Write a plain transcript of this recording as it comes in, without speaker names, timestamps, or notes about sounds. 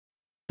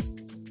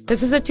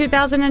This is a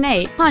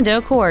 2008 Honda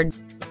Accord.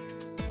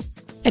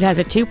 It has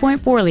a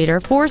 2.4-liter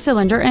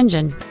four-cylinder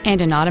engine and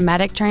an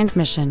automatic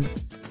transmission.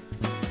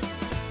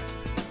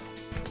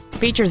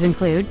 Features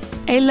include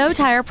a low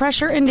tire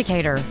pressure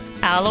indicator,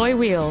 alloy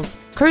wheels,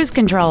 cruise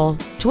control,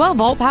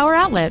 12-volt power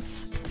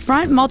outlets,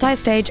 front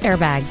multi-stage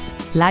airbags,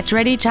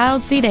 latch-ready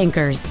child seat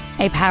anchors,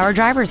 a power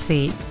driver's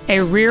seat, a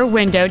rear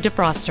window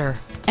defroster,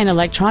 an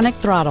electronic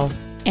throttle,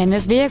 and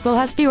this vehicle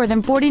has fewer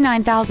than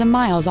 49,000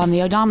 miles on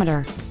the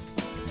odometer.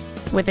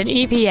 With an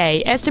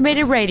EPA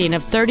estimated rating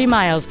of 30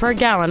 miles per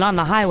gallon on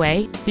the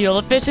highway, fuel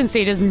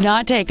efficiency does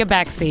not take a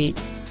backseat.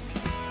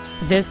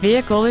 This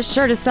vehicle is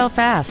sure to sell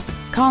fast.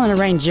 Call and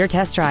arrange your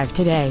test drive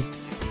today.